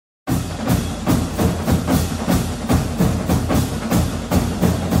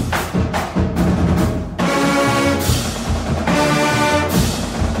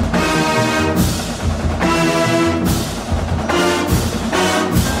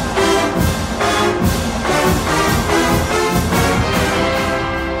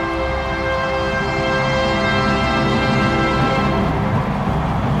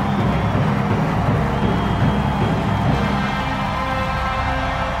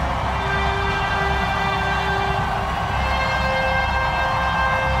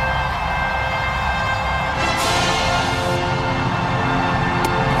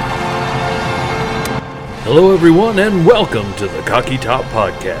Hello, everyone, and welcome to the Cocky Top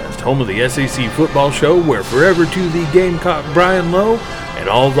Podcast, home of the SEC football show where forever to the Gamecock Brian Lowe and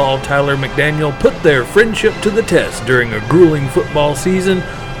all Tyler McDaniel put their friendship to the test during a grueling football season,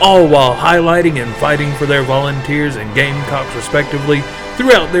 all while highlighting and fighting for their Volunteers and Gamecocks respectively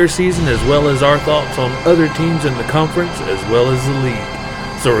throughout their season, as well as our thoughts on other teams in the conference as well as the league.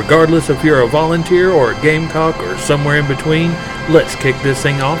 So regardless if you're a Volunteer or a Gamecock or somewhere in between, let's kick this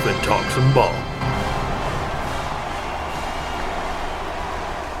thing off and talk some ball.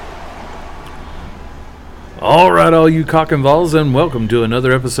 All right, all you cock and vols, and welcome to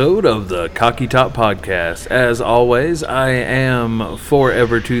another episode of the Cocky Top Podcast. As always, I am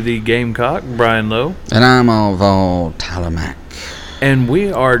forever to the Gamecock, Brian Lowe. And I'm all Vol, Tyler Mack. And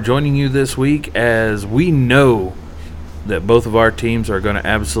we are joining you this week as we know that both of our teams are going to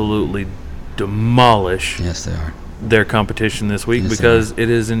absolutely demolish their competition this week, because it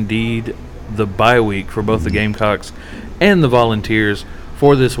is indeed the bye week for both the Gamecocks and the Volunteers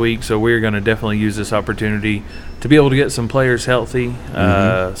for this week, so we're going to definitely use this opportunity to be able to get some players healthy,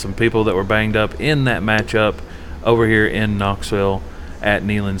 some people that were banged up in that matchup over here in Knoxville at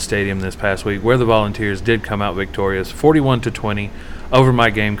Neyland Stadium this past week, where the Volunteers did come out victorious 41-20 over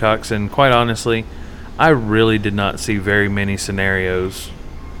my Gamecocks. And quite honestly, I really did not see very many scenarios.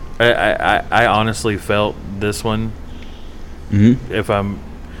 I honestly felt this one, if I'm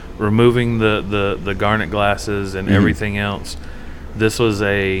removing the garnet glasses and everything else, this was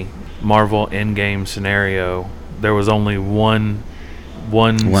a Marvel Endgame scenario. There was only one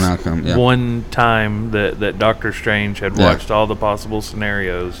outcome, one time that Doctor Strange had watched all the possible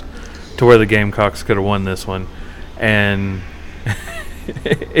scenarios to where the Gamecocks could have won this one, and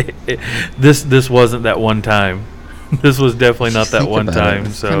this wasn't that one time. This was definitely not that one time.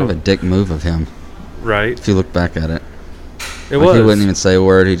 It's so kind of a dick move of him, right? If you look back at it, He wouldn't even say a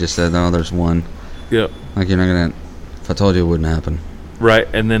word. He just said, "No, there's one." Yep. Like, you're not gonna. If I told you, it wouldn't happen. Right,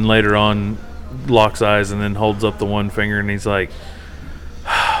 and then later on, locks eyes and then holds up the one finger, and he's like,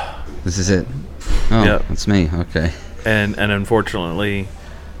 "This is it." Oh, It's me. Okay. And unfortunately,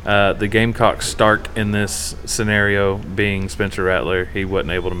 the Gamecock Stark in this scenario being Spencer Rattler, he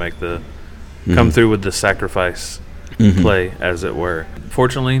wasn't able to make the come through with the sacrifice play, as it were.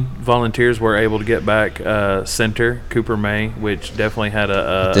 Fortunately, Volunteers were able to get back center Cooper May, which definitely had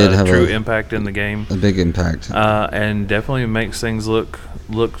a true impact in the game. A big impact. And definitely makes things look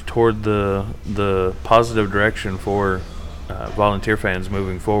toward the positive direction for Volunteer fans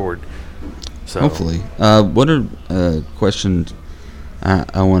moving forward. So hopefully. What are questions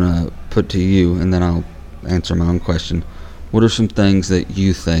I want to put to you, and then I'll answer my own question. What are some things that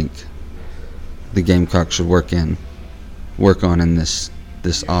you think the Gamecocks should work on in this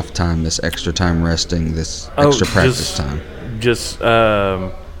off time, this extra time resting, this extra practice time? Just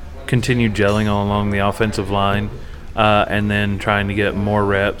continue gelling along the offensive line, and then trying to get more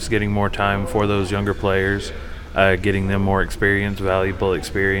reps, getting more time for those younger players, getting them more experience, valuable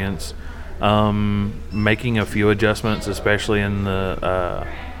experience, making a few adjustments, especially in the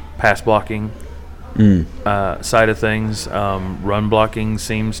pass blocking side of things. Run blocking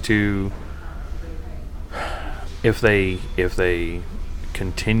seems to, if they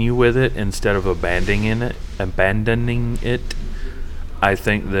continue with it instead of abandoning it, I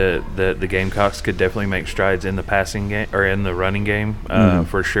think that the Gamecocks could definitely make strides in the passing game or in the running game,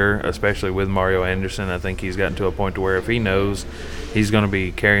 for sure. Especially with Mario Anderson, I think he's gotten to a point to where if he knows he's going to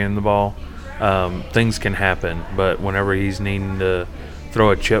be carrying the ball, things can happen. But whenever he's needing to throw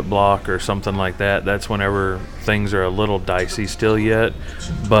a chip block or something like that, that's whenever things are a little dicey still yet.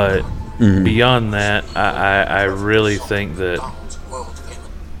 But beyond that, I really think that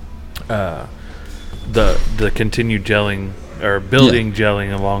the continued gelling or building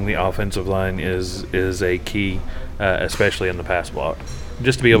gelling along the offensive line is a key, especially in the pass block,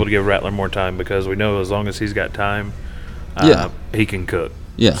 just to be able to give Rattler more time, because we know as long as he's got time, he can cook.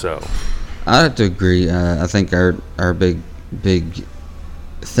 Yeah. So I have to agree. I think our big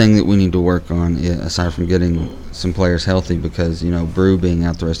thing that we need to work on, aside from getting some players healthy, because Brew being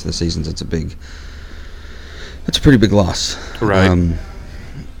out the rest of the season, it's a pretty big loss, right?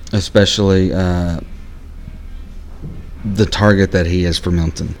 Especially the target that he is for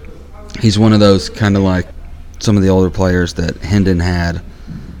Milton. He's one of those kind of like some of the older players that Hendon had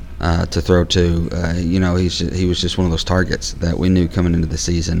to throw to. He was just one of those targets that we knew coming into the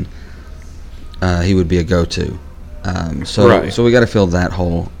season he would be a go-to. So we got to fill that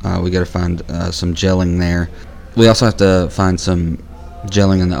hole. We got to find some gelling there. We also have to find some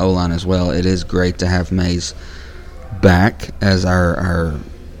gelling in the O-line as well. It is great to have Mays back as our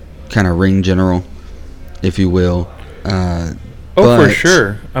kind of ring general, if you will. Oh, for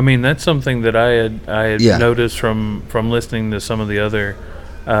sure. I mean, that's something that I had noticed from listening to some of the other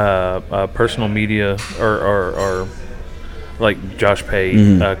personal media or like Josh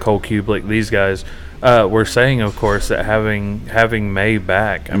Pate, Cole Kublik, these guys were saying, of course, that having May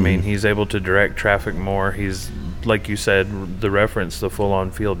back, I mean, he's able to direct traffic more. He's, like you said, the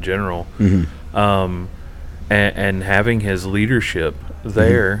full-on field general. And having his leadership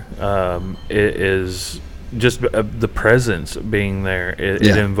there it is just the presence being there. It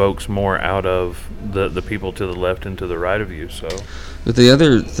invokes more out of the people to the left and to the right of you. So, but the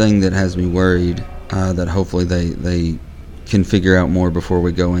other thing that has me worried that hopefully they can figure out more before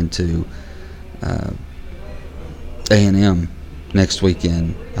we go into A&M next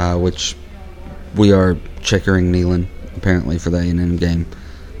weekend, which we are checkering Neyland apparently for the A&M game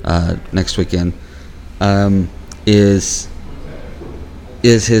next weekend. Is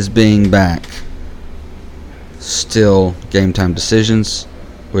his being back still game time decisions,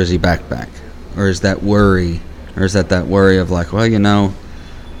 or is he back? Or is that worry, or is that worry of like, well,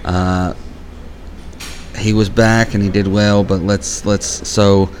 he was back and he did well, but let's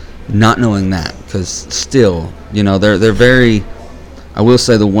so not knowing that, because still, they're very. I will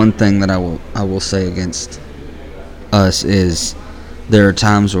say the one thing that I will say against us is there are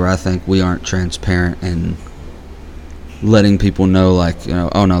times where I think we aren't transparent and letting people know, like,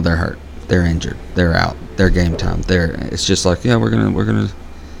 oh no, they're hurt, they're injured, they're out, they're game time. It's just like, we're gonna.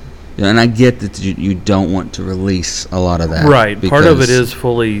 And I get that you don't want to release a lot of that. Right. Part of it is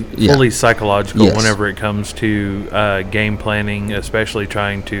fully psychological whenever it comes to game planning, especially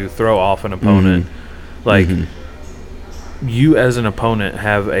trying to throw off an opponent. Like, you as an opponent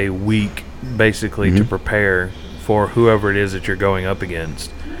have a week basically to prepare for whoever it is that you're going up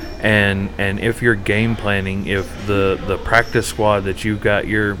against. And if you're game planning, if the practice squad that you've got,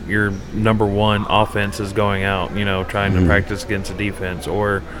 your number one offense is going out, trying to practice against a defense,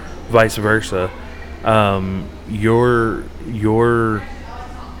 or vice versa, you're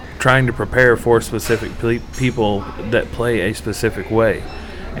trying to prepare for specific people that play a specific way.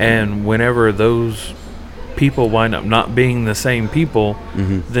 And whenever those people wind up not being the same people,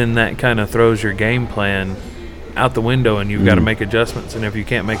 then that kind of throws your game plan out the window, and you've got to make adjustments. And if you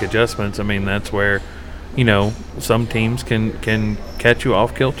can't make adjustments, I mean, that's where some teams can catch you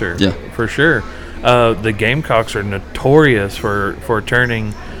off kilter. For sure. The Gamecocks are notorious for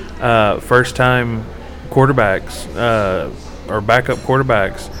turning first time quarterbacks or backup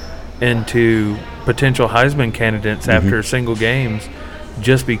quarterbacks into potential Heisman candidates after single games,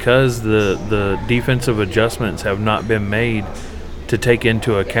 just because the defensive adjustments have not been made to take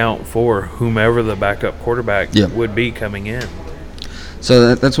into account for whomever the backup quarterback would be coming in.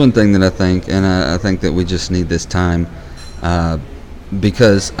 So that's one thing that I think, and I think that we just need this time,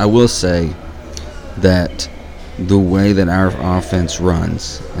 because I will say that the way that our offense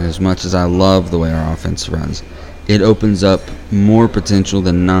runs, and as much as I love the way our offense runs, it opens up more potential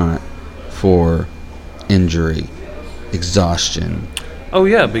than not for injury, exhaustion. Oh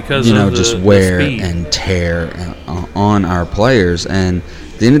yeah, because of just wear and tear on our players. And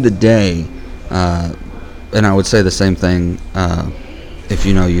at the end of the day, and I would say the same thing if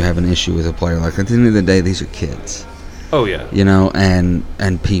you have an issue with a player. Like, at the end of the day, these are kids. Oh yeah.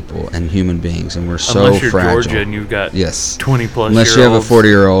 And people and human beings, and we're so fragile. Unless you're Georgia and you've got 20 plus. Unless you have a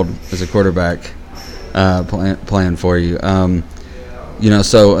 40-year-old as a quarterback playing for you.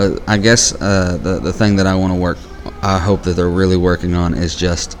 So I guess the thing that I hope that they're really working on is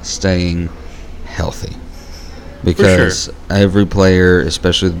just staying healthy, because every player,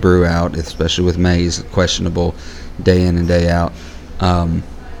 especially with Brew out, especially with Mays questionable day in and day out,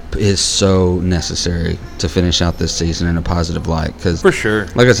 is so necessary to finish out this season in a positive light. Because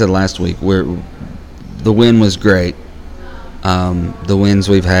like I said last week, the win was great. The wins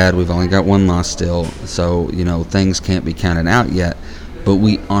we've had, we've only got one loss still, so things can't be counted out yet. But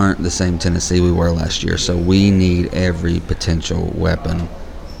we aren't the same Tennessee we were last year, so we need every potential weapon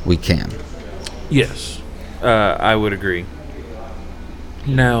we can. Yes, I would agree.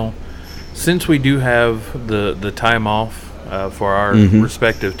 Now, since we do have the time off for our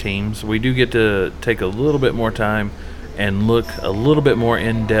respective teams, we do get to take a little bit more time and look a little bit more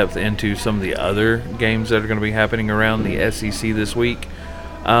in depth into some of the other games that are going to be happening around the SEC this week.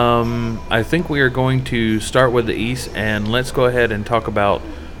 I think we are going to start with the East, and let's go ahead and talk about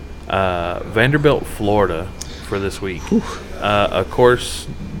Vanderbilt, Florida for this week. Of course,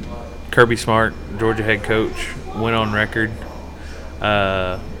 Kirby Smart, Georgia head coach, went on record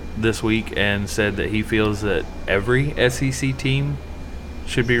this week and said that he feels that every SEC team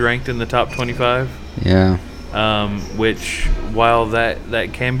should be ranked in the top 25. Yeah. which while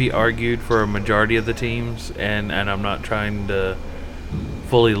that can be argued for a majority of the teams, and I'm not trying to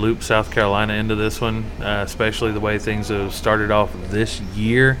fully loop South Carolina into this one, especially the way things have started off this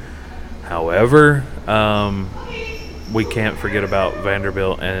year. However, we can't forget about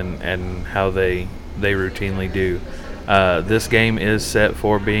Vanderbilt and how they routinely do. This game is set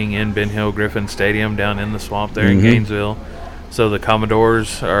for being in Ben Hill Griffin Stadium down in the swamp there in Gainesville. So the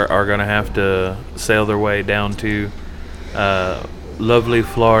Commodores are going to have to sail their way down to lovely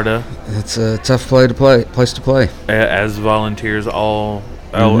Florida. It's a tough place to play. As Volunteers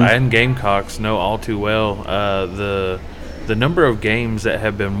and Gamecocks know all too well, the number of games that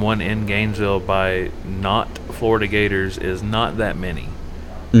have been won in Gainesville by not Florida Gators is not that many.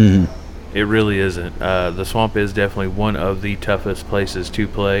 Mm-hmm. It really isn't. The Swamp is definitely one of the toughest places to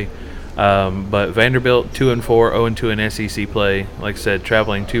play. But Vanderbilt 2-4, 0-2 in SEC play. Like I said,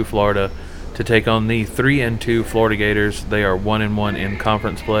 traveling to Florida to take on the 3-2 Florida Gators. They are 1-1 in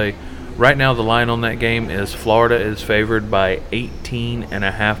conference play. Right now, the line on that game is Florida is favored by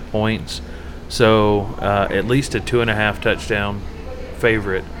 18.5 points. So at least a 2.5 touchdown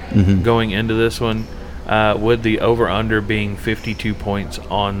favorite going into this one, with the over-under being 52 points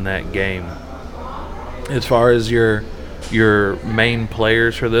on that game. As far as your main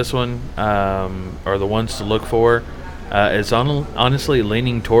players for this one, are the ones to look for, it's honestly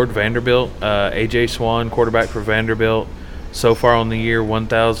leaning toward Vanderbilt. A.J. Swan, quarterback for Vanderbilt, so far on the year,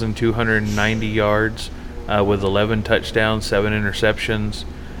 1,290 yards with 11 touchdowns, 7 interceptions.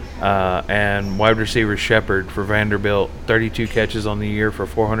 And wide receiver Shepard for Vanderbilt, 32 catches on the year for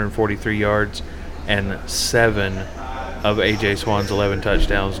 443 yards, and 7 of A.J. Swan's 11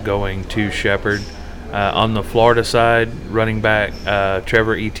 touchdowns going to Shepard. On the Florida side, running back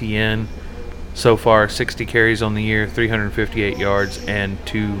Trevor Etienne, so far 60 carries on the year, 358 yards, and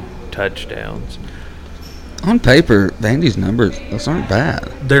 2 touchdowns. On paper, Vandy's numbers, those aren't bad.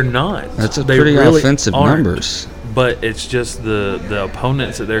 They're not. That's pretty really offensive numbers. But it's just the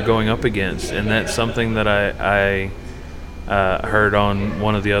opponents that they're going up against, and that's something that I heard on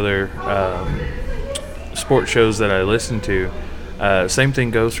one of the other sports shows that I listened to. Same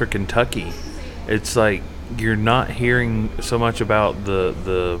thing goes for Kentucky. It's like you're not hearing so much about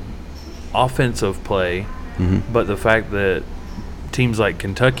the offensive play, but the fact that teams like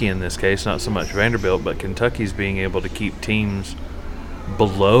Kentucky in this case, not so much Vanderbilt, but Kentucky's being able to keep teams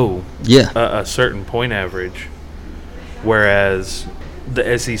below a certain point average. Whereas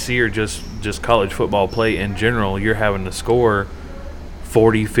the SEC or just college football play in general, you're having to score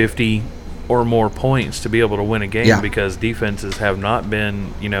 40, 50 or more points to be able to win a game because defenses have not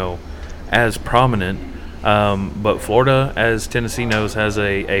been, as prominent. But Florida, as Tennessee knows, has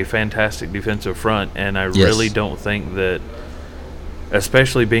a fantastic defensive front, and I really don't think that,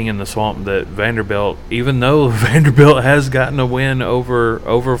 especially being in the Swamp, that Vanderbilt, even though Vanderbilt has gotten a win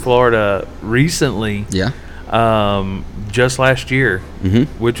over Florida recently, just last year,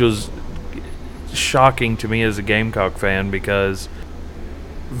 which was shocking to me as a Gamecock fan because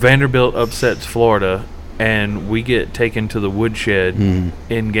Vanderbilt upsets Florida and we get taken to the woodshed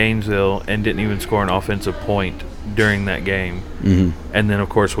in Gainesville and didn't even score an offensive point during that game. And then, of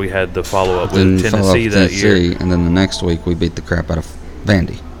course, we had the follow-up with Tennessee that year. And then the next week we beat the crap out of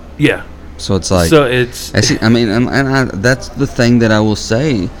Vandy. Yeah. So it's like... So it's... that's the thing that I will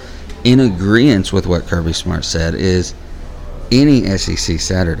say in agreement with what Kirby Smart said is any SEC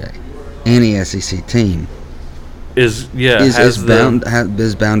Saturday, any SEC team is bound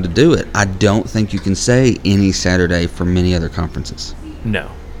to do it. I don't think you can say any Saturday for many other conferences. No.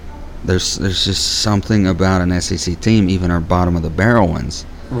 There's just something about an SEC team, even our bottom of the barrel ones,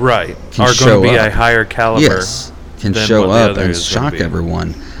 right, are going to be a higher caliber. Yes, can show up and shock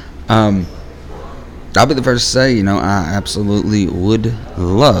everyone. I'll be the first to say, I absolutely would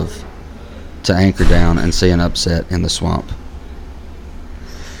love to anchor down and see an upset in the Swamp.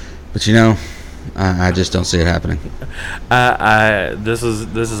 But I just don't see it happening. This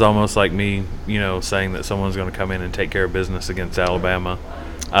is almost like me, saying that someone's going to come in and take care of business against Alabama.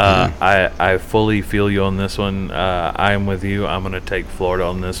 I fully feel you on this one. I am with you. I'm going to take Florida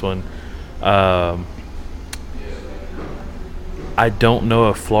on this one. I don't know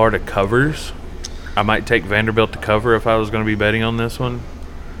if Florida covers. I might take Vanderbilt to cover if I was going to be betting on this one.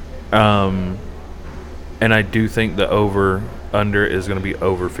 And I do think the over-under is going to be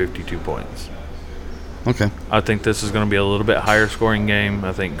over 52 points. Okay. I think this is going to be a little bit higher scoring game.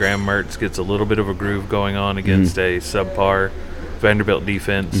 I think Graham Mertz gets a little bit of a groove going on against a subpar Vanderbilt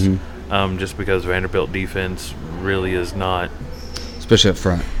defense, just because Vanderbilt defense really is not. Especially up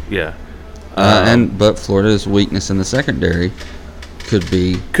front. Yeah. But Florida's weakness in the secondary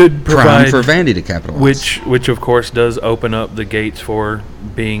could provide prime for Vandy to capitalize. Which of course does open up the gates for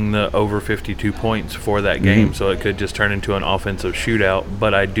being the over 52 points for that game. So it could just turn into an offensive shootout.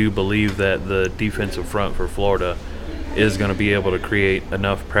 But I do believe that the defensive front for Florida is going to be able to create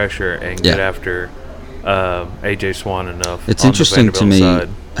enough pressure and get after A.J. Swan enough. It's interesting to me side.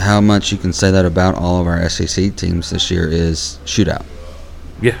 How much you can say that about all of our SEC teams this year is shootout.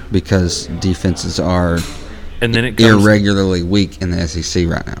 Yeah. Because defenses are and then it irregularly weak in the SEC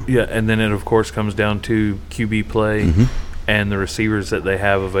right now. Yeah, and then it, of course, comes down to QB play and the receivers that they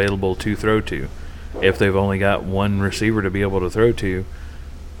have available to throw to. If they've only got one receiver to be able to throw to,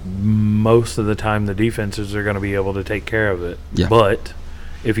 most of the time the defenses are going to be able to take care of it. Yeah. But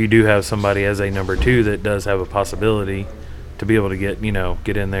if you do have somebody as a number 2 that does have a possibility to be able to get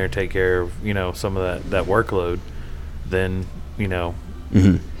in there, take care of, some of that workload, then,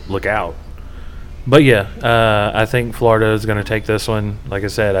 look out. But, yeah, I think Florida is going to take this one. Like I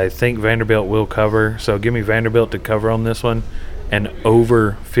said, I think Vanderbilt will cover. So give me Vanderbilt to cover on this one and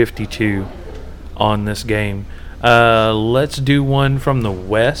over 52 on this game. Let's do one from the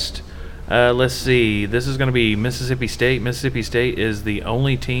West. Let's see. This is going to be Mississippi State. Mississippi State is the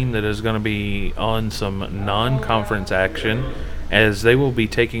only team that is going to be on some non-conference action as they will be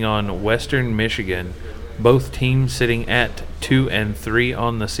taking on Western Michigan. Both teams sitting at 2-3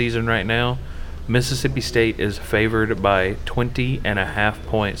 on the season right now. Mississippi State is favored by 20.5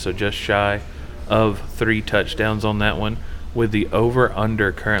 points, so just shy of 3 touchdowns on that one, with the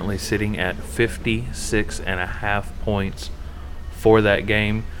over-under currently sitting at 56.5 points for that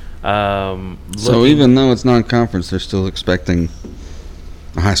game. So even though it's non-conference, they're still expecting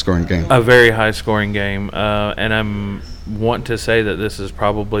a high-scoring game. A very high-scoring game, and I'm want to say that this is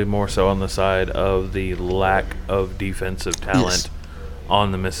probably more so on the side of the lack of defensive talent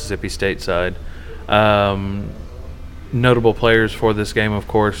on the Mississippi State side. Notable players for this game, of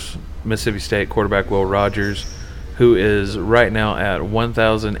course, Mississippi State quarterback Will Rogers, who is right now at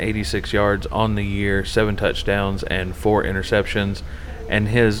 1,086 yards on the year, 7 touchdowns and 4 interceptions, and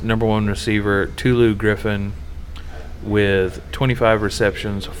his number 1 receiver, Tulu Griffin, with 25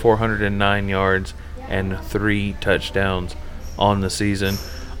 receptions, 409 yards, and 3 touchdowns on the season.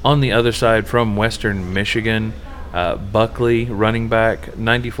 On the other side, from Western Michigan, Buckley, running back,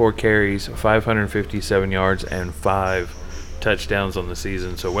 94 carries, 557 yards, and 5 touchdowns on the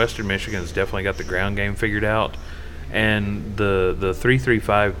season. So Western Michigan's definitely got the ground game figured out. And the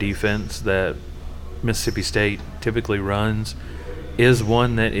 3-3-5 defense that Mississippi State typically runs is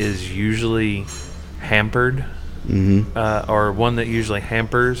one that is usually hampered, or one that usually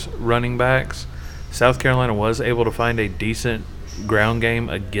hampers running backs. South Carolina was able to find a decent ground game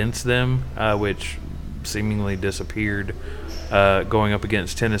against them, which seemingly disappeared going up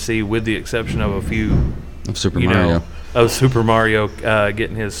against Tennessee, with the exception of a few of Super Mario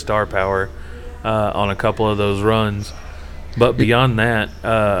getting his star power on a couple of those runs. But beyond that,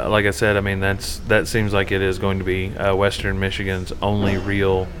 like I said, I mean that seems like it is going to be Western Michigan's only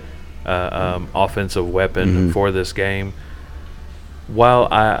real offensive weapon for this game. While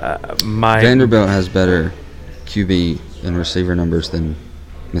Vanderbilt has better QB and receiver numbers than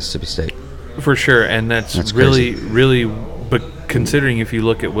Mississippi State. For sure, and that's really, really. But considering if you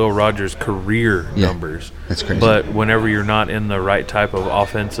look at Will Rogers' career numbers, that's crazy. But whenever you're not in the right type of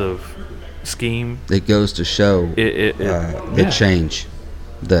offensive scheme, it goes to show the change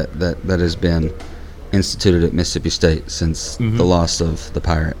that has been instituted at Mississippi State since the loss of the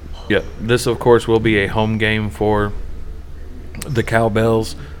Pirate. Yeah, this of course will be a home game for the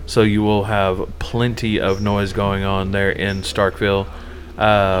Cowbells, so you will have plenty of noise going on there in Starkville.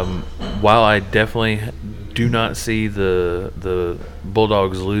 While I definitely do not see the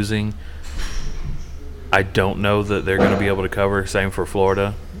Bulldogs losing, I don't know that they're going to be able to cover. Same for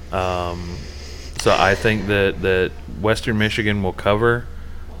Florida. So I think that Western Michigan will cover,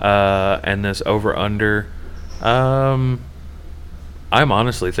 and this over-under. I'm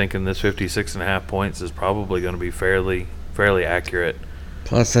honestly thinking this 56.5 points is probably going to be fairly accurate.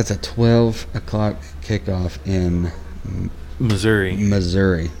 Plus, that's a 12 o'clock kickoff in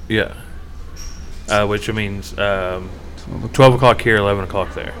Missouri. Yeah. Which means 12 o'clock here, 11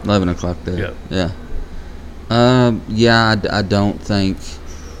 o'clock there. 11 o'clock there. Yeah. I don't think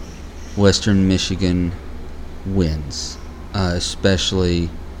Western Michigan wins, especially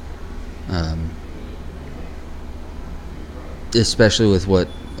with what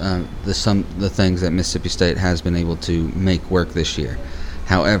the things that Mississippi State has been able to make work this year.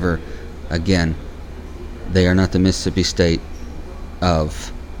 However, again, they are not the Mississippi State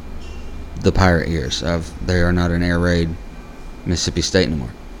of the Pirate years. They are not an air raid Mississippi State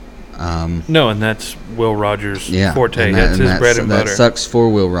anymore. No, and that's Will Rogers' forte. And that's his bread and butter. That sucks for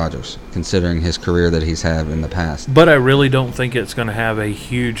Will Rogers, considering his career that he's had in the past. But I really don't think it's going to have a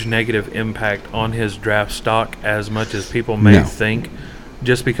huge negative impact on his draft stock as much as people may think,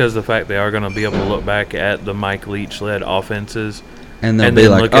 just because of the fact they are going to be able to look back at the Mike Leach-led offenses and they'll be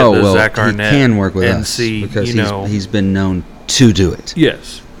like, oh, well, Zach Arnett he can work with and us see, because he's been known to do it.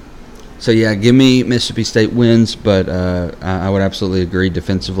 Yes. So, yeah, give me Mississippi State wins, but I would absolutely agree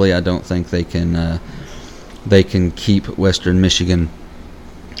defensively. I don't think they can keep Western Michigan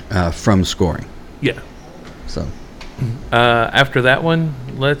from scoring. Yeah. So after that one,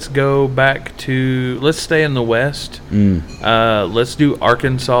 let's go back to – let's stay in the West. Let's do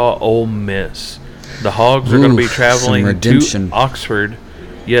Arkansas Ole Miss. The Hogs are going to be traveling to Oxford.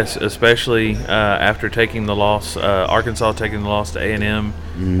 Yes, especially after taking the loss, Arkansas taking the loss to A&M,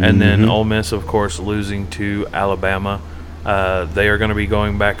 and then Ole Miss, of course, losing to Alabama. They are going to be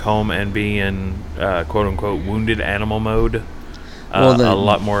going back home and be in quote-unquote wounded animal mode. A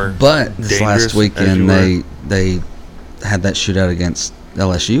lot more. But this last weekend they had that shootout against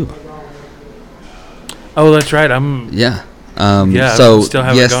LSU. Oh, that's right. So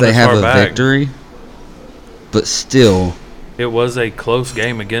yes, they have a victory, but still. It was a close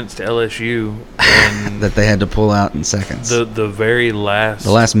game against LSU and that they had to pull out in seconds. The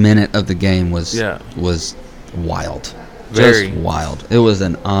last minute of the game was wild. Just wild. It was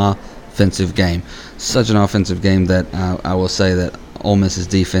an offensive game. Such an offensive game that I will say that Ole Miss's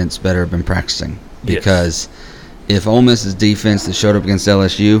defense better have been practicing, because if Ole Miss's defense that showed up against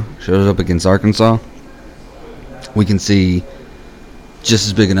LSU shows up against Arkansas, we can see just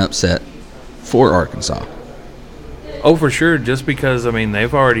as big an upset for Arkansas. Oh, for sure, just because,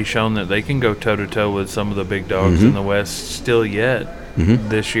 they've already shown that they can go toe-to-toe with some of the big dogs in the West still yet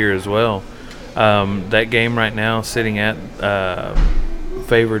this year as well. That game right now sitting at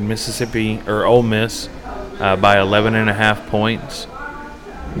favored Mississippi or Ole Miss by 11.5 points.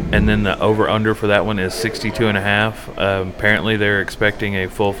 And then the over-under for that one is 62.5. Apparently they're expecting a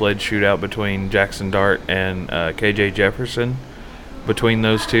full-fledged shootout between Jackson Dart and KJ Jefferson between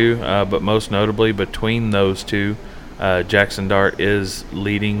those two. But most notably between those two, Jackson Dart is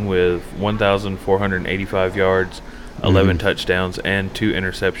leading with 1,485 yards, 11 touchdowns, and 2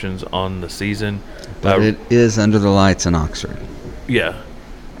 interceptions on the season. But it is under the lights in Oxford. Yeah,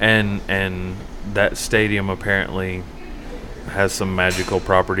 and that stadium apparently has some magical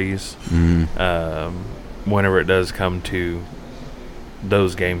properties whenever it does come to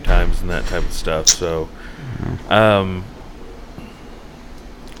those game times and that type of stuff. So,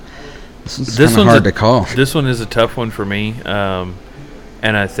 this one's hard to call. This one is a tough one for me, and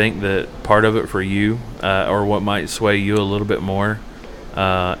I think that part of it for you, or what might sway you a little bit more,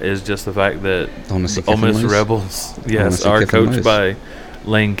 is just the fact that Ole Miss Rebels, are coached by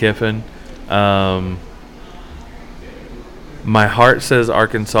Lane Kiffin. My heart says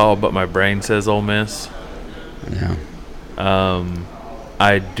Arkansas, but my brain says Ole Miss. Yeah.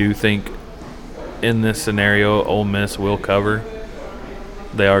 I do think in this scenario, Ole Miss will cover.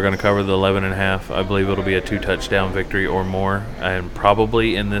 They are going to cover the 11.5. I believe it'll be a 2-touchdown victory or more. And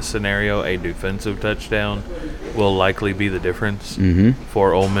probably in this scenario, a defensive touchdown will likely be the difference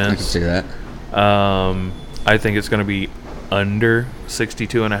for Ole Miss. I can see that. I think it's going to be under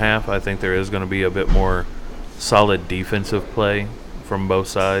 62.5. I think there is going to be a bit more solid defensive play from both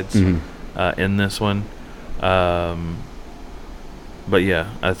sides in this one. But, yeah,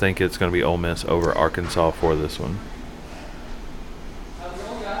 I think it's going to be Ole Miss over Arkansas for this one.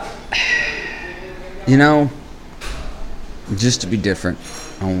 Just to be different,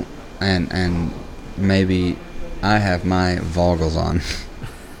 and maybe I have my Voggles on.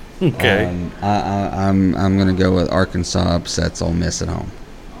 Okay. I'm going to go with Arkansas upsets Ole Miss at home.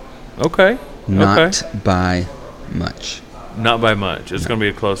 Okay. Not by much. Not by much. It's going to be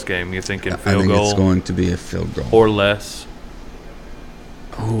a close game. You're thinking field goal? I think it's going to be a field goal. Or less.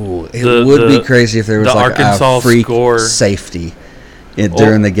 Oh, it would be crazy if there was like Arkansas a freak safety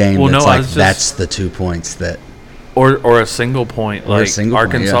during the game. That's the 2 points that. Or a single point.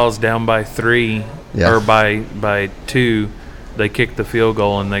 Arkansas's down by 3 or by 2. They kick the field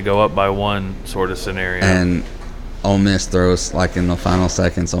goal and they go up by 1 sort of scenario. And Ole Miss throws, in the final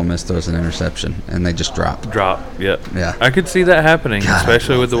seconds, Ole Miss throws an interception and they just drop. Yep. Yeah. I could see that happening,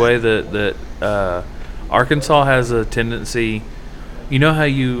 especially with the way that Arkansas has a tendency. You know how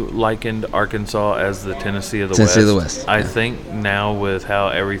you likened Arkansas as the Tennessee of the West? Tennessee of the West. I think now with how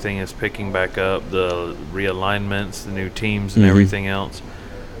everything is picking back up, the realignments, the new teams, and everything else,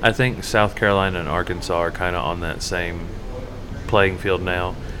 I think South Carolina and Arkansas are kind of on that same playing field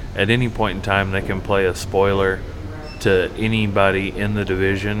now. At any point in time, they can play a spoiler to anybody in the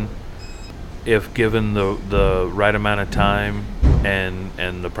division if given the right amount of time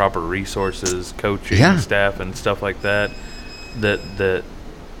and the proper resources, coaching staff and stuff like that, that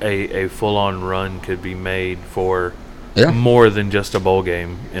a full-on run could be made for more than just a bowl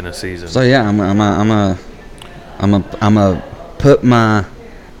game in a season. So I'm a put my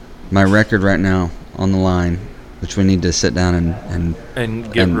record right now on the line, which we need to sit down and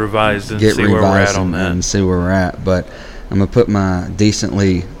get revised and see where we're at on that. And see where we're at. But I'm going to put my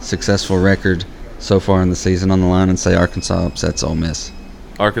decently successful record so far in the season on the line and say Arkansas upsets Ole Miss.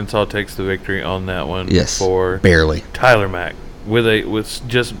 Arkansas takes the victory on that one. Yes, for barely. Tyler Mack with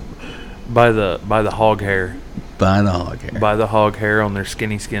just by the hog hair. By the hog hair. By the hog hair on their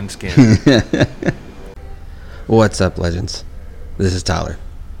skinny skin. What's up, legends? This is Tyler.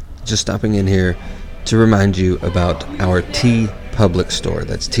 Just stopping in here to remind you about our TeePublic store.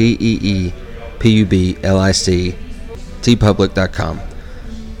 That's TeePublic, teepublic.com.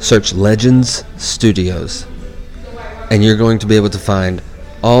 Search Legends Studios, and you're going to be able to find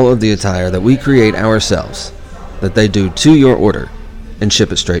all of the attire that we create ourselves, that they do to your order, and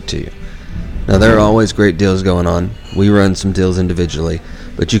ship it straight to you. Now, there are always great deals going on. We run some deals individually,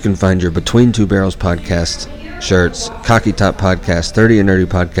 but you can find your Between Two Barrels podcast shirts, Cocky Top podcast, 30 and Nerdy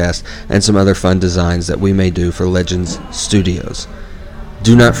podcast, and some other fun designs that we may do for Legends Studios.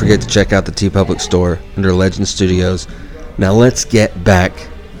 Do not forget to check out the TeePublic store under Legends Studios. Now let's get back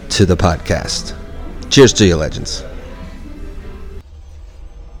to the podcast. Cheers to you, legends.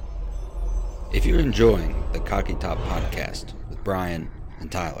 If you're enjoying the Cocky Top podcast with Brian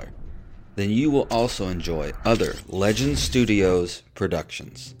and Tyler, then you will also enjoy other Legends Studios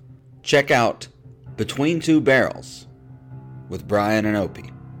productions. Check out Between Two Barrels with Brian and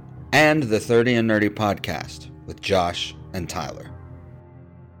Opie, and the 30 and Nerdy podcast with Josh and Tyler.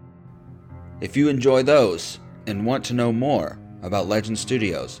 If you enjoy those and want to know more about Legend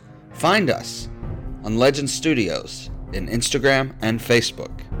Studios, find us on Legend Studios in Instagram and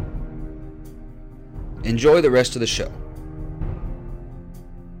Facebook. Enjoy the rest of the show.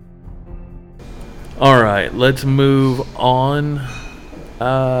 All right, let's move on.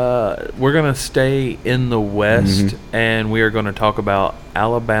 We're going to stay in the West, and we are going to talk about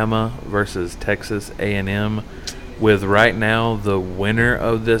Alabama versus Texas A&M, with right now the winner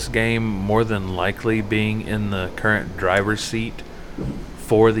of this game more than likely being in the current driver's seat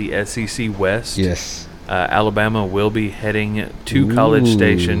for the SEC West. Yes. Alabama will be heading to College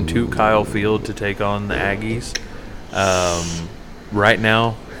Station, to Kyle Field, to take on the Aggies. Right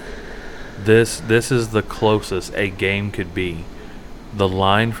now, this is the closest a game could be. The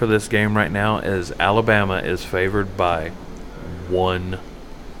line for this game right now is Alabama is favored by 1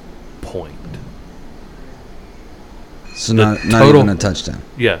 point. So not even a touchdown.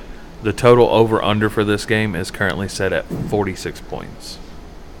 Yeah. The total over-under for this game is currently set at 46 points.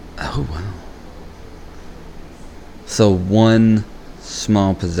 Oh, wow. So one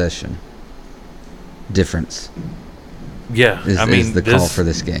small possession difference. Yeah. Is the call for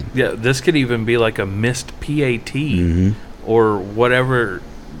this game. Yeah, this could even be like a missed PAT or whatever.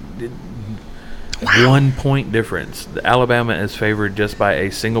 Wow. 1 point difference. Alabama is favored just by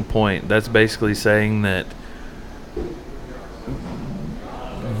a single point. That's basically saying that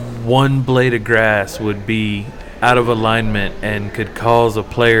one blade of grass would be out of alignment and could cause a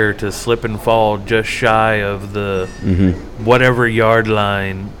player to slip and fall just shy of the whatever yard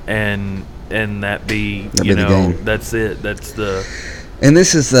line, and that'd be the game. That's it. That's the. And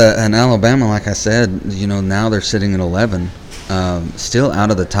this is an Alabama, like I said. Now they're sitting at 11, still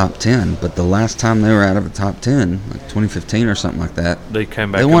out of the top 10. But the last time they were out of the top 10, like 2015 or something like that, they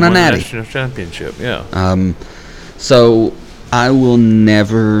came back. They and won a natty national championship. Yeah. So I will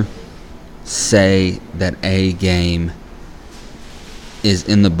never say that a game is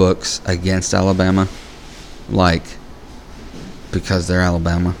in the books against Alabama, because they're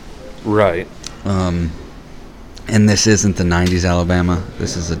Alabama. Right. And this isn't the 90s Alabama.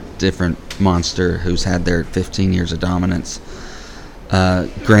 This is a different monster who's had their 15 years of dominance.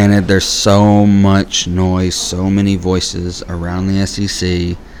 Granted, there's so much noise, so many voices around the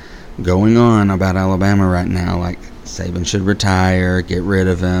SEC going on about Alabama right now, like Saban should retire, get rid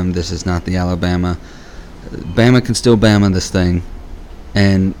of him, this is not the Alabama. Bama can still Bama this thing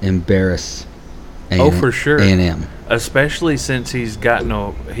and embarrass for sure. A&M. Especially since he's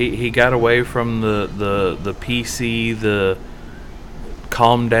gotten he got away from the PC, the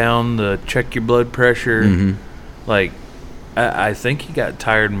calm down, the check your blood pressure. Like, I think he got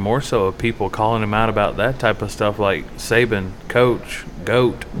tired more so of people calling him out about that type of stuff, like Saban, coach,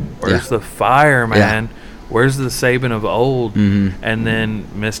 GOAT, where's the fire, man? where's the Saban of old? Mm-hmm. And then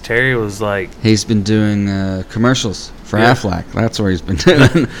Miss Terry was like, he's been doing commercials for Aflac. That's where he's been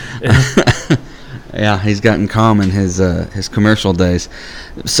doing. Yeah, he's gotten calm in his commercial days.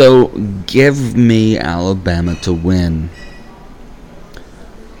 So give me Alabama to win.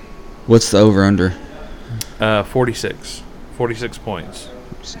 What's the over-under? 46. 46 points.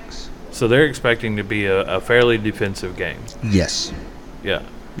 46. So they're expecting to be a fairly defensive game. Yes. Yeah.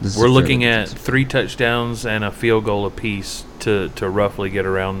 We're looking at 3 touchdowns and a field goal apiece to roughly get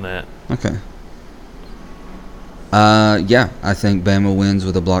around that. Okay. Yeah, I think Bama wins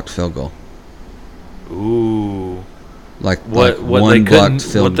with a blocked field goal. Ooh. Like what one blocked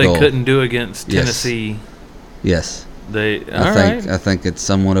field goal. What they couldn't do against Tennessee. Yes. I think it's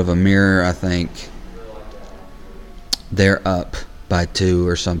somewhat of a mirror. I think they're up by 2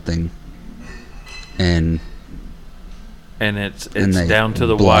 or something, and it's down to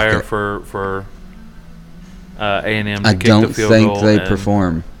the wire for A&M to kick the field goal. I don't think they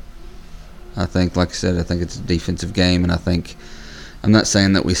perform. I think, like I said, I think it's a defensive game, and I think I'm not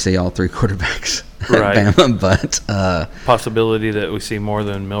saying that we see all 3 quarterbacks at Bama, but possibility that we see more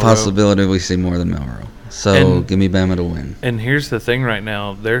than Milroe. So give me Bama to win. And here's the thing right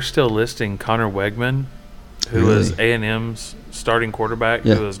now. They're still listing Connor Wegman, who is A&M's starting quarterback,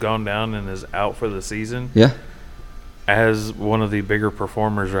 who has gone down and is out for the season, as one of the bigger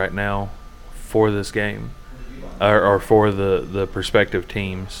performers right now for this game, or for the prospective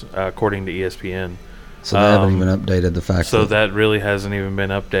teams, according to ESPN. So they haven't even updated the fact. So that really hasn't even been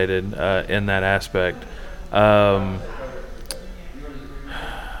updated in that aspect.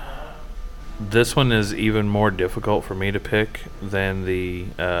 This one is even more difficult for me to pick than the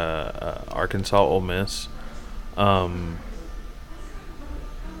Arkansas Ole Miss. I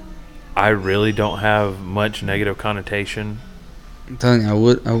really don't have much negative connotation. I'm telling you, I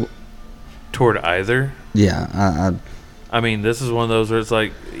would toward either. Yeah, I mean, this is one of those where it's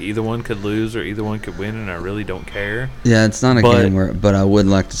like either one could lose or either one could win, and I really don't care. Yeah, it's not a game where, but I would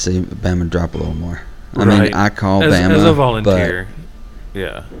like to see Bama drop a little more. I mean, I call Bama as a volunteer,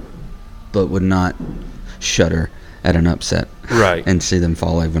 but would not shudder at an upset, right? And see them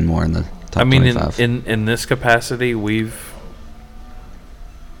fall even more in the top 25. in this capacity, we've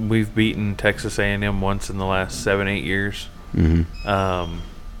beaten Texas A&M once in the last 7-8 years. Mm-hmm.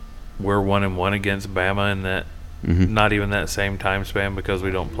 We're 1-1 against Bama in that. Mm-hmm. Not even that same time span because we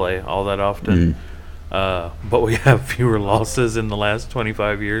don't play all that often. Mm-hmm. But we have fewer losses in the last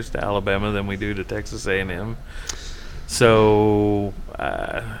 25 years to Alabama than we do to Texas A&M. So,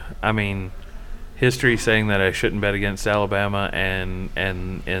 I mean, history saying that I shouldn't bet against Alabama, and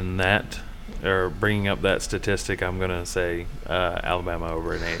in that, or bringing up that statistic, I'm going to say Alabama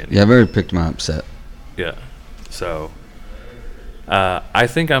over an A&M. Yeah, I've already picked my upset. Yeah. So, I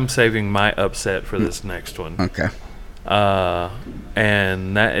think I'm saving my upset for this next one. Okay.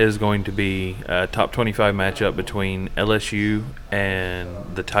 And that is going to be a top 25 matchup between LSU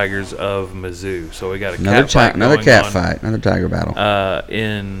and the Tigers of Mizzou. So we got another cat fight, another Tiger battle.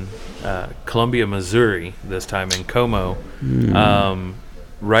 In Columbia, Missouri, this time in Como.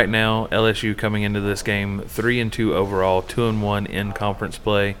 Right now, LSU coming into this game 3-2 overall, 2-1 in conference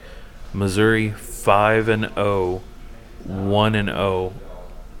play. Missouri 5-0. 1-0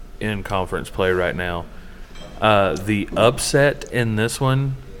 in conference play right now. The upset in this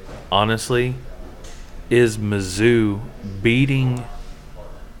one, honestly, is Mizzou beating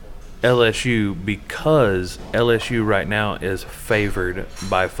LSU because LSU right now is favored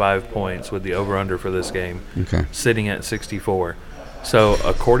by 5 points with the over-under for this game, sitting at 64. So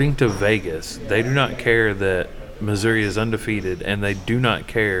according to Vegas, they do not care that Missouri is undefeated, and they do not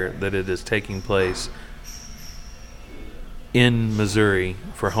care that it is taking place in Missouri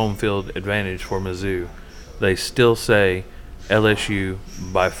for home field advantage for Mizzou. They still say LSU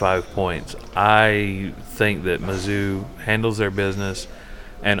by 5 points. I think that Mizzou handles their business,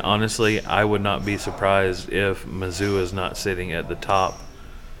 and honestly, I would not be surprised if Mizzou is not sitting at the top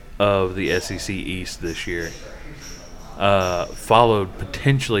of the SEC East this year, followed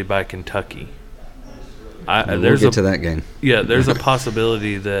potentially by Kentucky. We'll get to that game. Yeah, there's a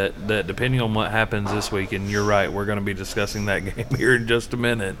possibility that depending on what happens this week, and you're right, we're going to be discussing that game here in just a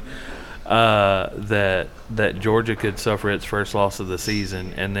minute, that Georgia could suffer its first loss of the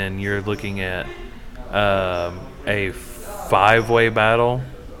season, and then you're looking at a four-way battle.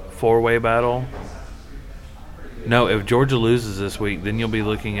 No, if Georgia loses this week, then you'll be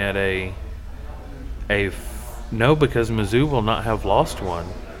looking at no, because Mizzou will not have lost one.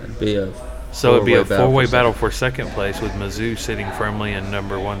 It'd be a four-way battle for second place with Mizzou sitting firmly in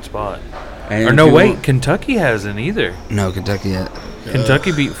number 1 spot. And Kentucky hasn't either. No, Kentucky.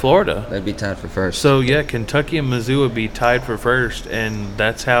 Kentucky beat Florida. They'd be tied for first. So, yeah, Kentucky and Mizzou would be tied for first, and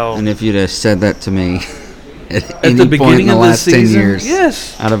that's how... And if you'd have said that to me at any the beginning point in the last 10 years,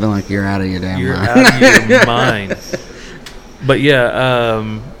 yes, I'd have been like, you're out of your damn mind. You're out of your mind. But,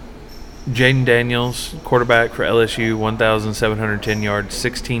 yeah, Jaden Daniels, quarterback for LSU, 1,710 yards,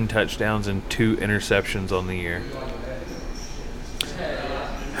 16 touchdowns, and 2 interceptions on the year.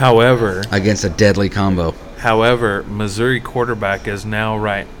 However, against a deadly combo. However, Missouri quarterback is now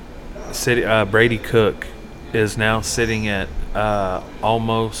Brady Cook is now sitting at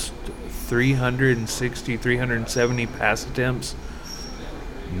almost 360, 370 pass attempts,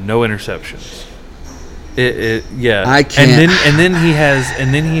 no interceptions. Yeah. I can't. And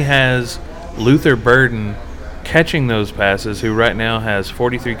then he has Luther Burden catching those passes, who right now has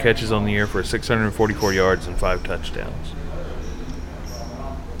 43 catches on the year for 644 yards and 5 touchdowns.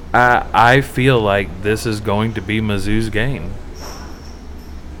 I feel like this is going to be Mizzou's game.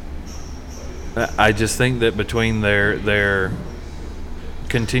 I just think that between their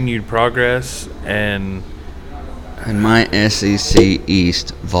continued progress and my SEC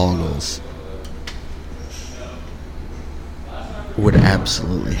East Vols would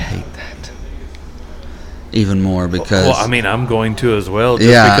absolutely hate that. Even more because... Well, I mean, I'm going to as well, just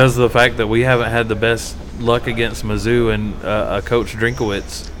because of the fact that we haven't had the best luck against Mizzou and Coach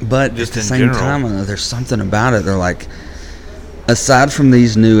Drinkowitz. But just at the same time, there's something about it. They're like, aside from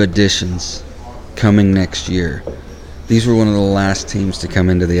these new additions coming next year, these were one of the last teams to come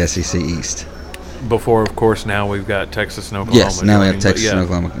into the SEC East. Before, of course, now we've got Texas and Oklahoma. Yes, now we have Texas and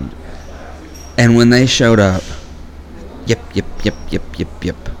Oklahoma. And when they showed up, yep.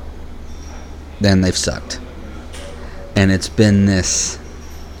 Then they've sucked. And it's been this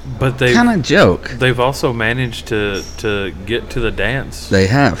kind of joke. They've also managed to get to the dance. They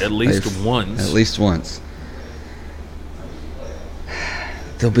have. At least once. At least once.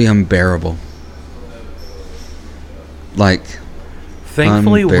 They'll be unbearable. Like,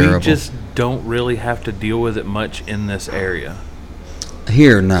 thankfully, unbearable. We just don't really have to deal with it much in this area.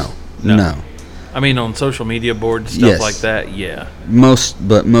 Here, no. I mean, on social media boards, stuff like that, yeah. Most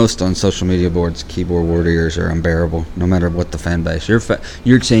on social media boards, keyboard warriors are unbearable, no matter what the fan base.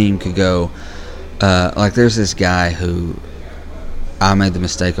 Your team could go, like there's this guy who I made the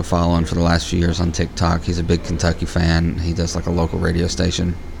mistake of following for the last few years on TikTok. He's a big Kentucky fan. He does like a local radio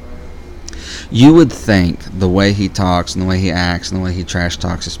station. You would think the way he talks and the way he acts and the way he trash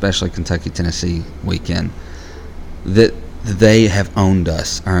talks, especially Kentucky-Tennessee weekend, that they have owned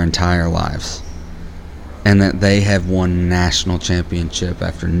us our entire lives. And that they have won national championship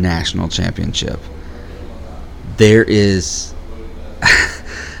after national championship. There is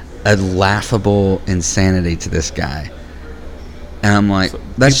a laughable insanity to this guy. And I'm like,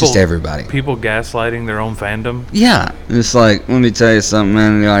 that's just everybody. People gaslighting their own fandom? Yeah. It's like, let me tell you something,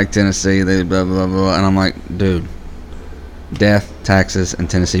 man. You like Tennessee, they blah, blah, blah. And I'm like, dude, death, taxes, and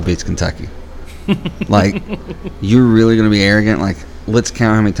Tennessee beats Kentucky. Like, you're really going to be arrogant? Like, let's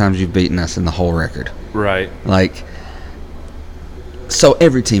count how many times you've beaten us in the whole record. Right. Like, so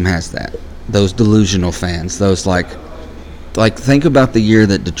every team has that. Those delusional fans. Those, like think about the year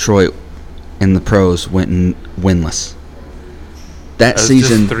that Detroit in the pros went winless. That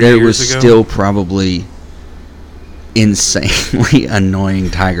season, there was still probably insanely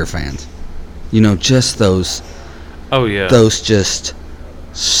annoying Tiger fans. You know, just those... Oh, yeah. Those just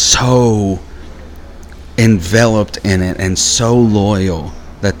so enveloped in it and so loyal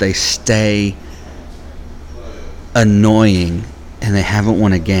that they stay annoying and they haven't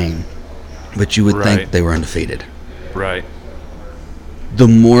won a game, but you would think they were undefeated. Right. The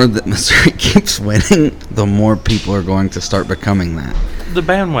more that Missouri keeps winning, the more people are going to start becoming that. The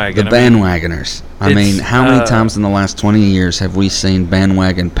bandwagon. The bandwagoners. I mean, how many times in the last 20 years have we seen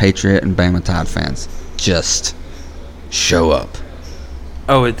bandwagon Patriot and Bama Tide fans just show up?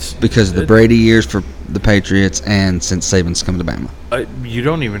 Oh, it's... Because of the Brady years for the Patriots and since Saban's come to Bama. You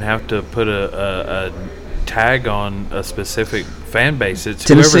don't even have to put a tag on a specific fan base. It's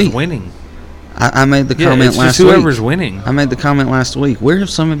Tennessee. Whoever's winning. I made the comment last week. week. Whoever's winning. I made the comment last week. Where have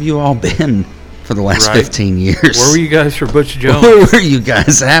some of you all been for the last 15 years? Where were you guys for Butch Jones? Where were you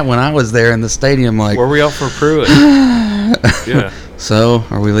guys at when I was there in the stadium? Like, where were y'all for Pruitt? Yeah. So,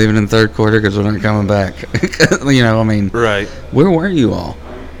 are we leaving in the third quarter because we're not coming back? You know, I mean, right. Where were you all?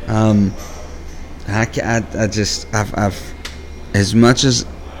 I've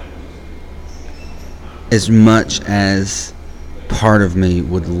as much as part of me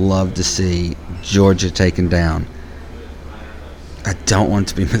would love to see Georgia taken down, I don't want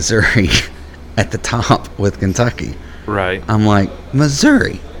to be Missouri at the top with Kentucky. Right. I'm like,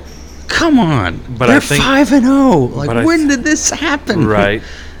 Missouri, come on. But they're I think 5-0. Like, when did this happen? Right.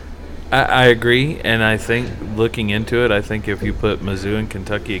 I agree, and I think looking into it, I think if you put Mizzou and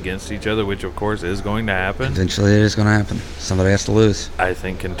Kentucky against each other, which of course is going to happen. Eventually it is going to happen. Somebody has to lose. I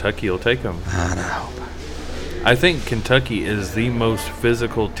think Kentucky will take them. I hope. I think Kentucky is the most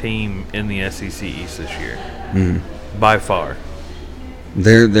physical team in the SEC East this year. By far.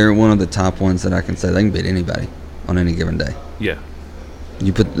 They're one of the top ones that I can say they can beat anybody on any given day. Yeah.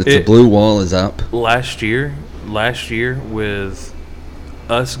 You put the blue wall is up. Last year with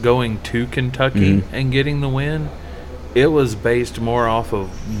us going to Kentucky and getting the win, it was based more off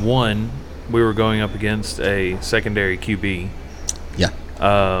of one, we were going up against a secondary QB. Yeah.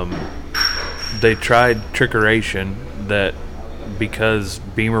 They tried trickeration that because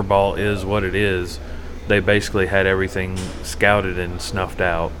Beamer ball is what it is, they basically had everything scouted and snuffed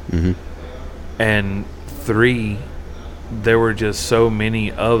out. And 3, there were just so many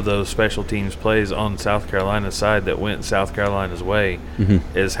of those special teams plays on South Carolina's side that went South Carolina's way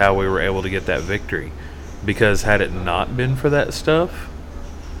is how we were able to get that victory. Because had it not been for that stuff,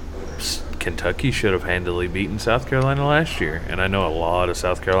 Kentucky should have handily beaten South Carolina last year. And I know a lot of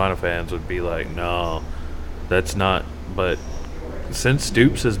South Carolina fans would be like, no, that's not. But since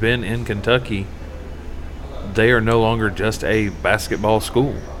Stoops has been in Kentucky, they are no longer just a basketball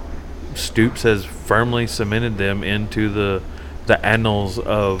school. Stoops has firmly cemented them into the annals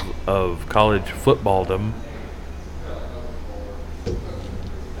of college footballdom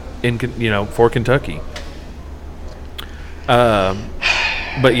for Kentucky.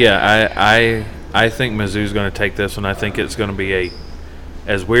 But yeah, I think Mizzou's going to take this one. I think it's going to be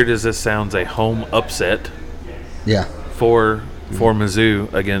as weird as this sounds, a home upset. Yeah. For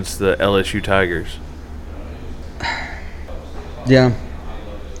Mizzou against the LSU Tigers. Yeah.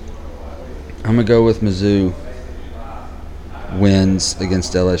 I'm going to go with Mizzou wins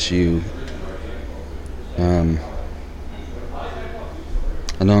against LSU. I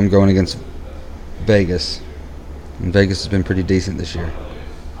know I'm going against Vegas. And Vegas has been pretty decent this year.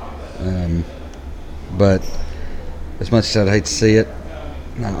 But as much as I'd hate to see it,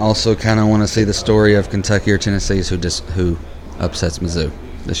 I also kind of want to see the story of Kentucky or Tennessee who upsets Mizzou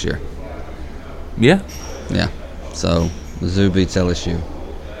this year. Yeah. Yeah. So Mizzou beats LSU.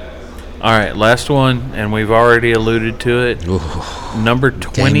 All right, last one, and we've already alluded to it. Ooh, Number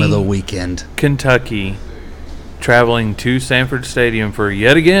 20, game of the weekend. Kentucky, traveling to Sanford Stadium for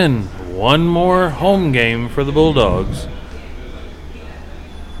yet again one more home game for the Bulldogs.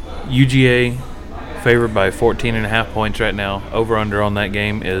 UGA favored by 14.5 points right now. Over-under on that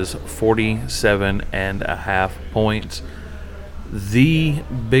game is 47.5 points. The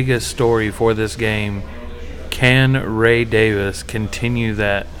biggest story for this game, can Ray Davis continue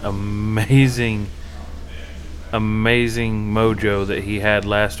that amazing mojo that he had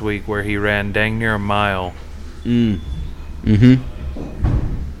last week where he ran dang near a mile,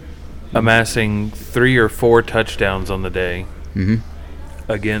 amassing 3 or 4 touchdowns on the day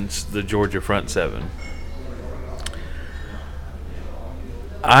against the Georgia front 7?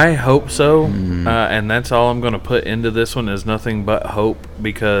 I hope so, and that's all I'm going to put into this one is nothing but hope,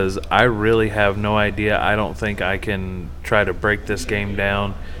 because I really have no idea. I don't think I can try to break this game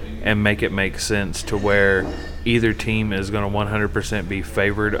down and make it make sense to where either team is going to 100% be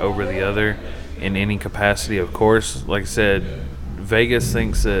favored over the other in any capacity. Of course, like I said, Vegas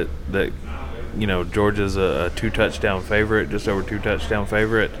thinks that Georgia's a 2-touchdown favorite, just over 2-touchdown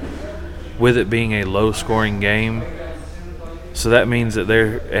favorite, with it being a low-scoring game. So that means that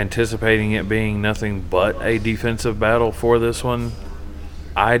they're anticipating it being nothing but a defensive battle for this one.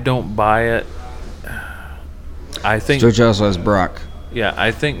 I don't buy it. I think Georgia also has Brock. Yeah,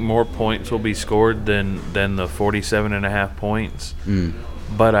 I think more points will be scored than the 47.5 points.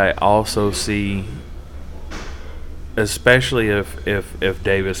 But I also see, especially if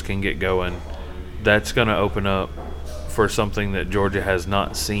Davis can get going, that's going to open up for something that Georgia has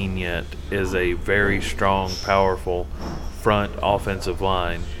not seen yet, is a very strong, powerful front offensive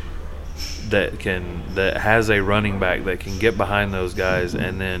line that has a running back that can get behind those guys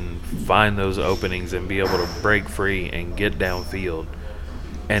and then find those openings and be able to break free and get downfield.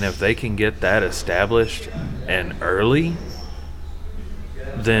 And if they can get that established and early,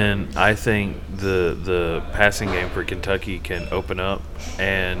 then I think the passing game for Kentucky can open up,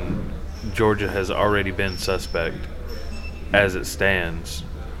 and Georgia has already been suspect as it stands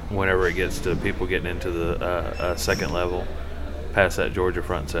whenever it gets to people getting into the second level past that Georgia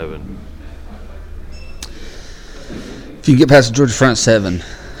front 7. If you get past the Georgia front 7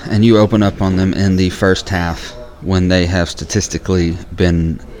 and you open up on them in the first half when they have statistically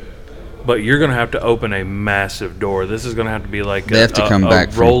been But you're going to have to open a massive door. This is going to have to be like they have to come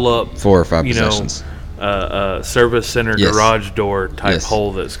back roll up 4 or 5 possessions. Service center garage door type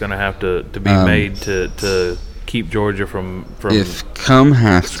hole that's going to have to be made to keep Georgia from if come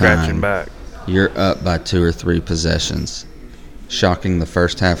halftime scratching back. You're up by 2 or 3 possessions. Shocking the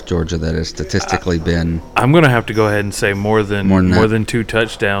first half Georgia that has statistically been. I'm going to have to go ahead and say more than 2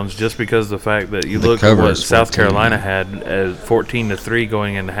 touchdowns, just because of the fact that you look at what South Carolina had as 14-3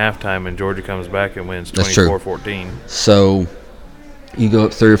 going into halftime, and Georgia comes back and wins 24-14. So you go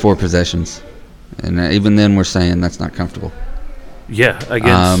up 3 or 4 possessions, and even then we're saying that's not comfortable. Yeah,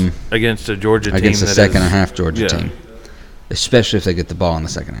 against a Georgia team. Against a second and a half Georgia team, especially if they get the ball in the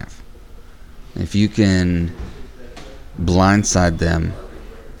second half. If you can blindside them,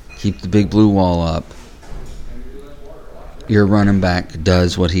 keep the big blue wall up, your running back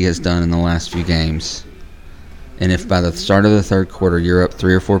does what he has done in the last few games, and if by the start of the third quarter you're up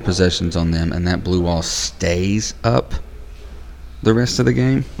 3 or 4 possessions on them and that blue wall stays up the rest of the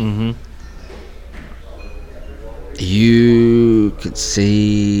game, you could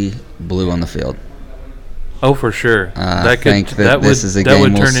see blue on the field. Oh, for sure. I think this is a game that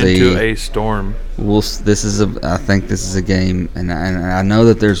would turn see. into a storm. I think this is a game, and I know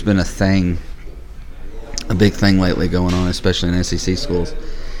that there's been a big thing lately going on, especially in SEC schools,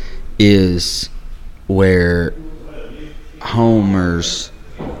 is where homers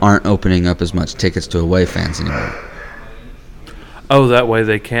aren't opening up as much tickets to away fans anymore. Oh, that way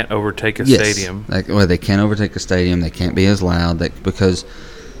they can't overtake a stadium. Well, they can't overtake a stadium. They can't be as loud because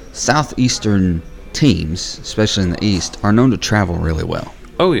southeastern teams, especially in the East, are known to travel really well.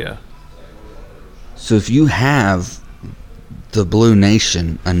 Oh, yeah. So if you have the Blue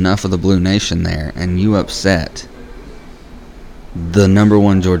Nation, enough of the Blue Nation there, and you upset the number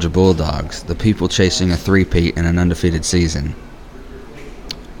 1 Georgia Bulldogs, the people chasing a three-peat and an undefeated season,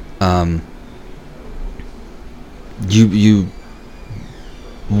 you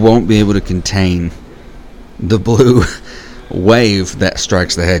won't be able to contain the blue wave that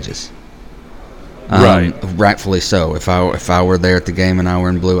strikes the hedges. Right. Rightfully so. If I were there at the game and I were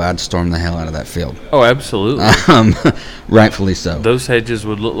in blue, I'd storm the hell out of that field. Oh, absolutely. Rightfully so. Those hedges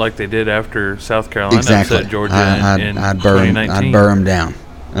would look like they did after South Carolina upset Georgia in I'd burn 2019. I'd burn them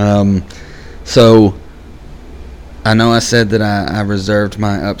down. So I know I said that I reserved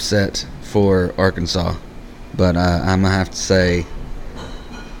my upset for Arkansas, but I'm going to have to say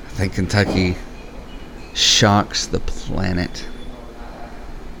I think Kentucky shocks the planet.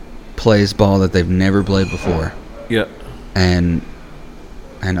 Plays ball that they've never played before. Yep. And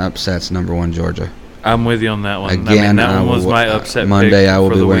upsets number 1 Georgia. I'm with you on that one. Again, that one was my upset Monday pick I will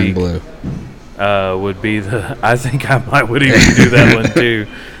for be the wearing week. blue. Would be I think I would even do that one too.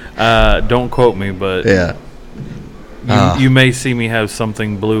 Don't quote me, but yeah. You may see me have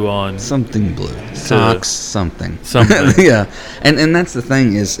something blue on. Something blue. Socks, something. Something. Yeah. And that's the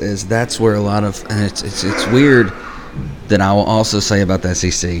thing is that's where a lot of, and it's weird that I will also say about the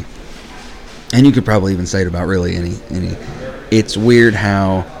SEC. And you could probably even say it about really any. It's weird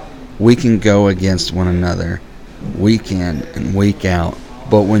how we can go against one another week in and week out,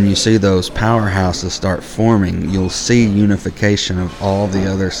 but when you see those powerhouses start forming, you'll see unification of all the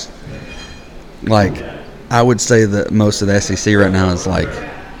others. Like, I would say that most of the SEC right now is like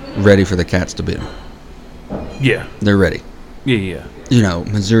ready for the Cats to beat them. Yeah. They're ready. Yeah. You know,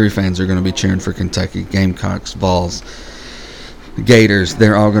 Missouri fans are going to be cheering for Kentucky, Gamecocks, Vols, Gators.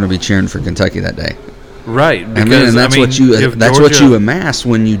 They're all going to be cheering for Kentucky that day. Right. Because, that's what you amass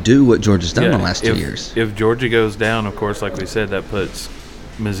when you do what Georgia's done the last 2 years. If Georgia goes down, of course, like we said, that puts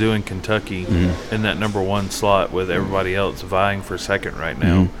Mizzou and Kentucky in that number 1 slot with everybody else vying for second right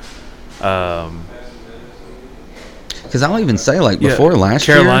now. Because I'll even say, before last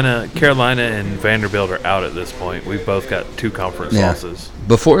year, Carolina and Vanderbilt are out at this point. We've both got 2 conference losses.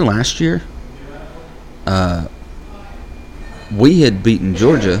 Before last year, we had beaten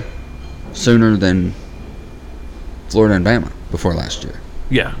Georgia sooner than Florida and Bama before last year.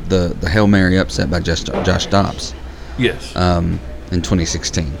 Yeah. The Hail Mary upset by Josh Dobbs. Yes. In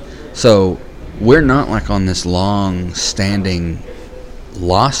 2016. So we're not on this long-standing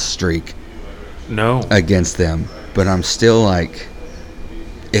loss streak. No. Against them, but I'm still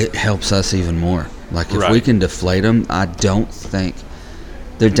it helps us even more. If we can deflate them, I don't think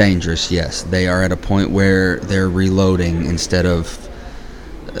they're dangerous. Yes, they are at a point where they're reloading instead of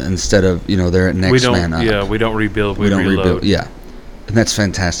they're at next man up. Yeah, we don't rebuild. We don't rebuild. Yeah, and that's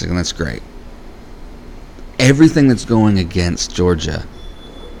fantastic and that's great. Everything that's going against Georgia,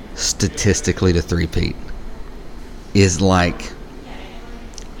 statistically to three-peat, is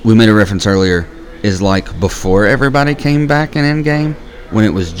we made a reference earlier, is before everybody came back in endgame. when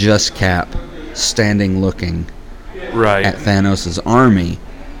it was just Cap standing looking at Thanos' army,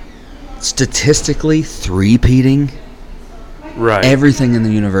 statistically three-peating, everything in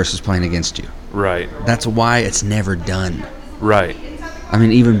the universe is playing against you. Right. That's why it's never done. Right. I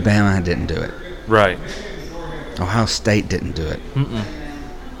mean, even Bama didn't do it. Right. Ohio State didn't do it.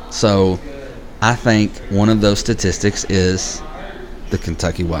 So I think one of those statistics is the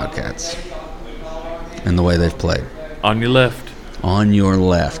Kentucky Wildcats and the way they've played. On your left. On your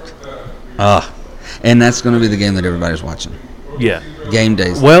left. And that's going to be the game that everybody's watching. Yeah. Game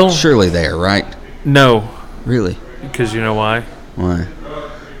days. Well, surely there, right? No. Really? Because you know why? Why?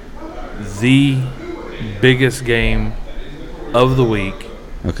 The biggest game of the week.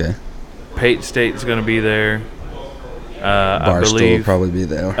 Okay. Pate State's going to be there. Barstool will probably be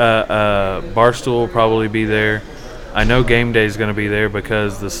there. Barstool will probably be there. I know Game Day is going to be there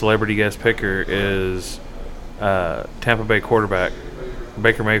because the celebrity guest picker is Tampa Bay quarterback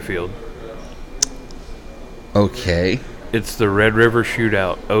Baker Mayfield. Okay. It's the Red River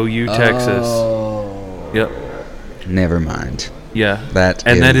Shootout, OU Texas. Oh. Yep. Never mind. Yeah. That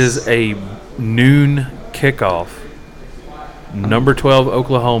is a noon kickoff. Number 12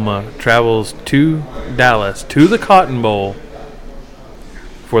 Oklahoma travels to Dallas to the Cotton Bowl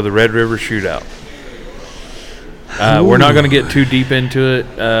for the Red River Shootout. We're not going to get too deep into it.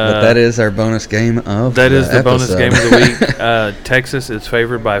 But that is our bonus game of That is the bonus game of the week. Texas is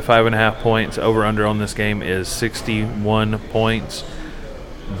favored by 5.5 points. Over-under on this game is 61 points.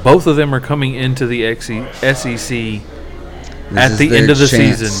 Both of them are coming into the SEC at the end of the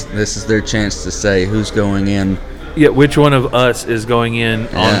season. This is their chance to say who's going in. Yeah, which one of us is going in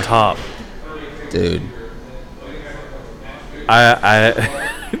on top? Dude.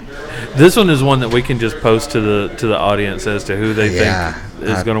 This one is one that we can just post to the audience as to who they think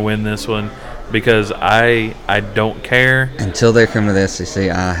is going to win this one, because I don't care. Until they come to the SEC,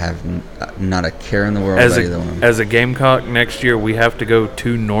 I have not a care in the world about either one. As a Gamecock, next year we have to go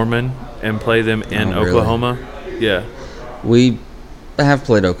to Norman and play them in Oklahoma. Really? Yeah. We have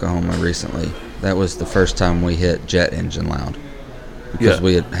played Oklahoma recently. That was the first time we hit jet engine loud, because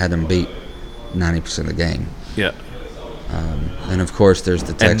we had them beat 90% of the game. Yeah. And of course, there's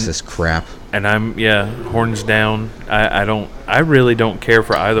the Texas crap. And horns down. I really don't care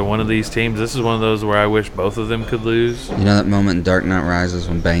for either one of these teams. This is one of those where I wish both of them could lose. You know that moment in Dark Knight Rises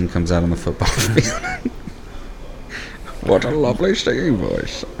when Bane comes out on the football field? What a lovely singing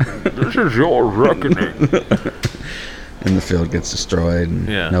voice. This is your reckoning. And the field gets destroyed and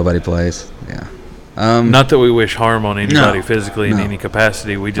nobody plays. Yeah. Not that we wish harm on anybody physically in any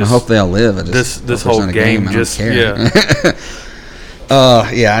capacity. We just I hope they all live. This whole game just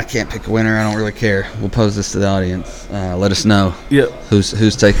I can't pick a winner. I don't really care. We'll pose this to the audience. Let us know.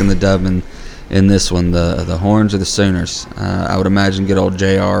 Who's taking the dub in this one, the Horns or the Sooners? I would imagine good old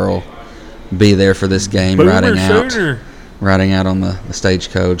JR will be there for this game, riding out on the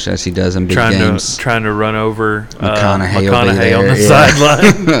stagecoach as he does in big games. Trying to run over McConaughey on the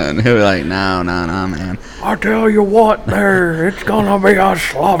sideline. And he'll be like, no, man. I tell you what, it's going to be a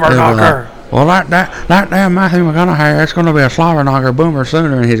slobber knocker. Well, that damn Matthew McConaughey, it's going to be a slobber knocker, Boomer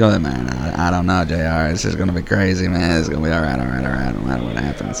Sooner. And he's going, man, I don't know, JR. It's just going to be crazy, man. It's going to be all right, no matter what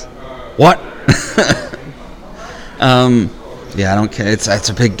happens. What? I don't care. It's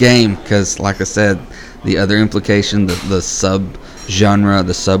a big game because, like I said, the other implication, the sub-genre,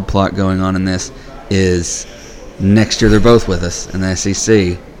 the subplot going on in this is next year they're both with us in the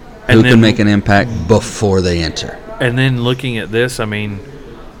SEC. Who can make an impact before they enter? And then looking at this, I mean,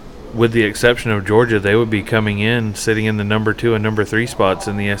 with the exception of Georgia, they would be coming in, sitting in the number 2 and number 3 spots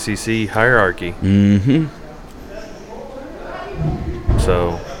in the SEC hierarchy. Mm-hmm.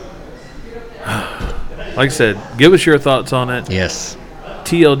 So, like I said, give us your thoughts on it. Yes.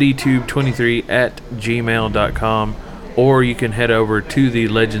 tldtube23@gmail.com, or you can head over to the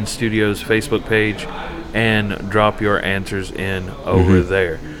Legend Studios Facebook page and drop your answers in over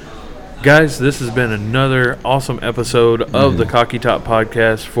there. Guys, this has been another awesome episode of the Cocky Top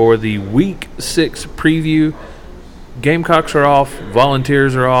Podcast for the Week 6 preview. Gamecocks are off.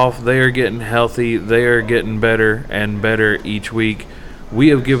 Volunteers are off. They are getting healthy. They are getting better and better each week. We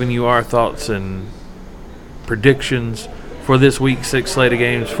have given you our thoughts and predictions for this Week 6 slate of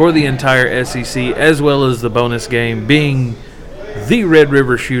games for the entire SEC, as well as the bonus game being the Red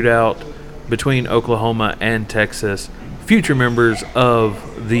River Shootout between Oklahoma and Texas, future members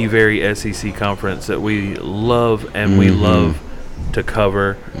of the very SEC conference that we love and we love to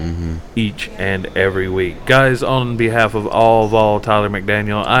cover each and every week. Guys, on behalf of all Vol Tyler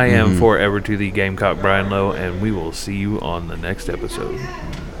McDaniel, I am forever to the Gamecock Brian Lowe, and we will see you on the next episode.